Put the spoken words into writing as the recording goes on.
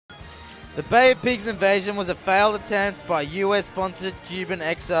The Bay of Pigs invasion was a failed attempt by US-sponsored Cuban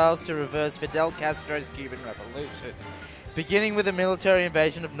exiles to reverse Fidel Castro's Cuban Revolution, beginning with a military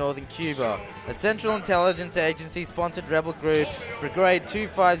invasion of northern Cuba. A Central Intelligence Agency-sponsored rebel group, Brigade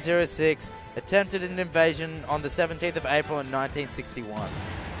 2506, attempted an invasion on the 17th of April in 1961.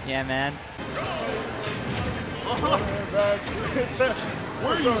 Yeah, man.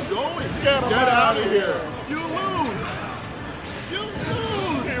 Where are you going? Get out of here. You lose. You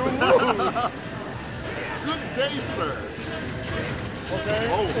lose. You lose. Good day, sir. Okay.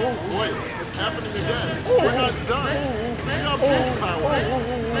 Oh, boy. It's happening again. We're not done. We got boost power.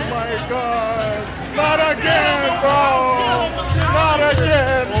 Oh, my God. Not again, bro. Not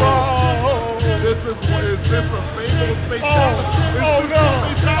again, bro. Is this a fatal fatality? Oh, no.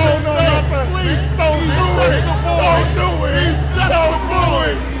 Oh, no, please. Don't do it. Don't do it. Don't do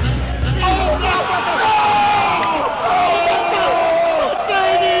it. Oh, no.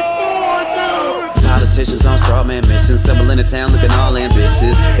 Politicians on straw man missions, stumbling into town looking all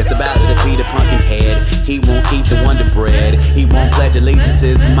ambitious. It's about to defeat a pumpkin head. He won't eat the Wonder Bread. He won't pledge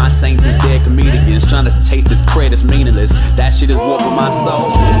allegiances. My saints is dead comedians trying to taste this bread is meaningless. That shit is warping my soul.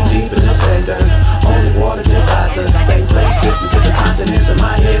 Deep in the same dirt, only water divides us. Same places and different continents in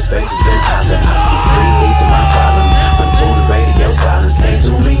my head spaces and island. I speak free, lead to my problem. Until the radio silence came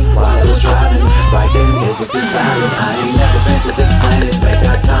to me while I was driving. Right then it was decided. I ain't never been to this planet. Make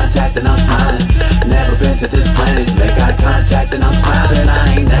eye contact and I'm smiling. Never been to this planet, make eye contact and I'm smiling.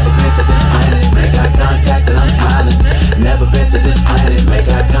 I ain't never been to this planet, make eye contact and I'm smiling. Never been to this planet, make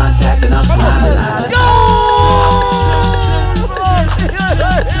eye contact and I'm smiling. Go!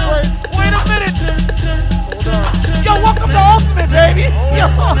 Wait a minute! Yo, welcome to Ultimate, baby! Yo,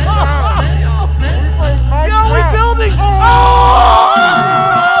 we building!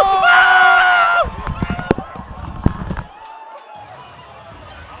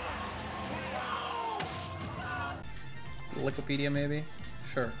 Wikipedia, maybe?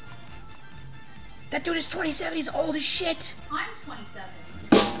 Sure. That dude is 27, he's old as shit! I'm 27.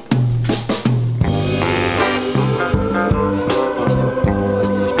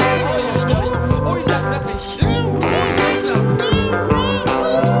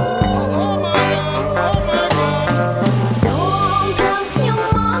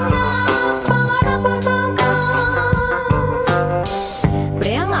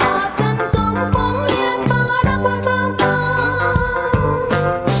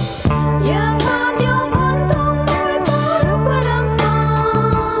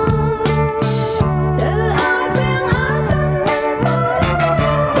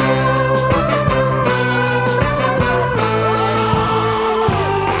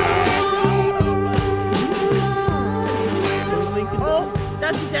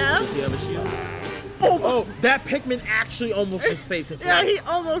 That Pikmin actually almost just saved his life. Yeah, he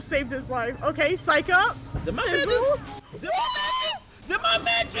almost saved his life. Okay, psych up. Did my man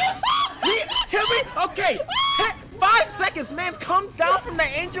just? Can we? Okay, 5 seconds, man. Comes down from the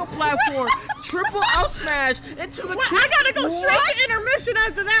angel platform, triple up smash into the. I gotta go straight to intermission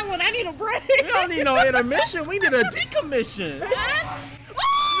after that one. I need a break. We don't need no intermission. We need a decommission.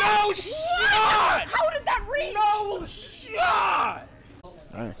 No shot! How did that reach? No shot!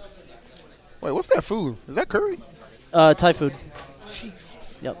 Dang. Wait, what's that food? Is that curry? Thai food.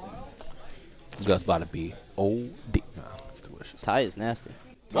 Jesus. Yep. That's about to be OD. Nah, it's delicious. Thai is nasty.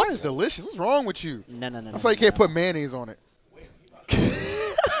 What is delicious? What's wrong with you? No. That's why you can't put mayonnaise on it.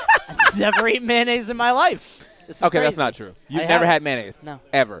 I've never eaten mayonnaise in my life. Okay, that's not true. You've never had mayonnaise? No.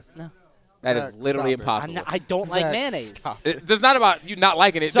 Ever? No. That is literally impossible. I don't like mayonnaise. It's not about you not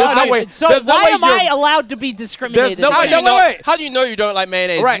liking it. So, There's no way. So why am I allowed to be discriminated against? How do you know you don't like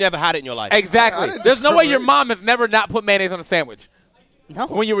mayonnaise? Right. You never had it in your life. Exactly. There's no way your mom has never not put mayonnaise on a sandwich. No.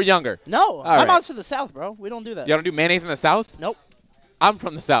 When you were younger. No. All I'm right. out to the South, bro. We don't do that. Y'all don't do mayonnaise in the South? Nope. I'm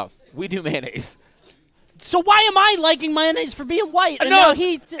from the South. We do mayonnaise. So why am I liking mayonnaise for being white? And No. now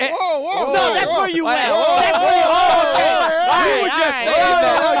he. Whoa. No, that's where you went. That's where you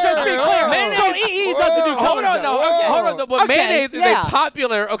went. Just be clear. So he doesn't do Hold on, no. Hold on, but mayonnaise is a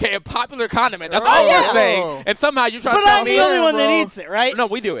popular condiment. That's all we're saying. And somehow you try to But tell I'm me. the only one that eats it, right? No,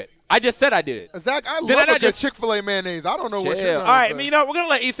 we do it. I just said I did it. Zach, I love a good Chick-fil-A mayonnaise. I don't know what you're All right, you know, we're going to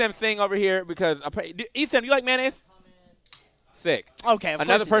let Esam sing over here because Esam, you like mayonnaise? Sick. Okay, of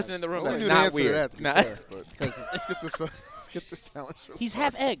Another course person in the room Well, that's we knew the not answer to weird. that, to be fair, but let's get this talent show. He's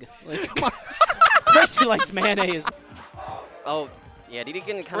half egg. Like, come on. Of course he likes mayonnaise. Oh, yeah,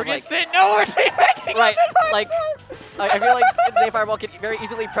 Dedekin kind We're of just like... sitting over there. Right, like, I feel like Day Fireball could very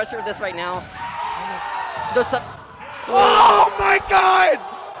easily pressure this right now. Oh, my God!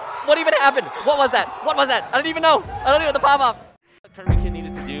 What even happened? What was that? What was that? I don't even know. I don't even know the pop-off. Tournament kid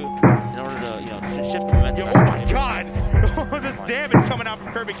needed to do in order to, you know, shift the momentum. Oh my God! This damage coming out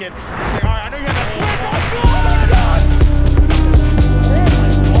from Kirby Kid. It's like, all right, I know you have that switch. Oh, God!